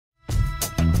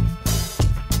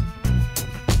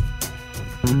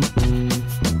In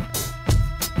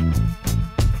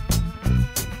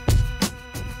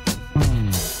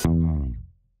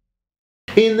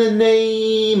the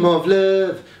name of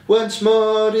love, once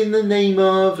more in the name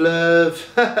of love.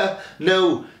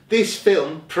 No, this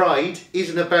film, Pride,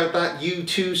 isn't about that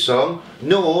U2 song,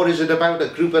 nor is it about a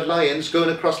group of lions going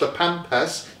across the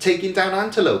pampas taking down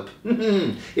antelope.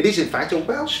 It is in fact a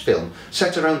Welsh film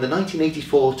set around the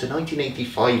 1984 to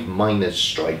 1985 miners'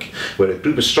 strike, where a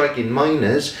group of striking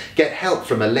miners get help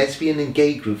from a lesbian and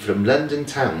gay group from London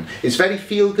town. It's very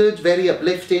feel-good, very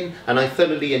uplifting, and I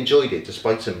thoroughly enjoyed it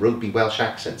despite some ropey Welsh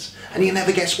accents. And you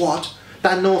never guess what?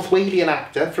 That North Walian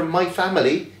actor from My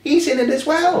Family, he's in it as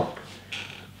well.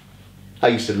 I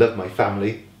used to love My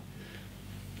Family.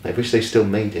 I wish they still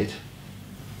made it.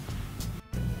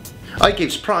 I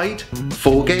gives Pride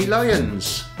 4 gay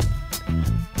lions.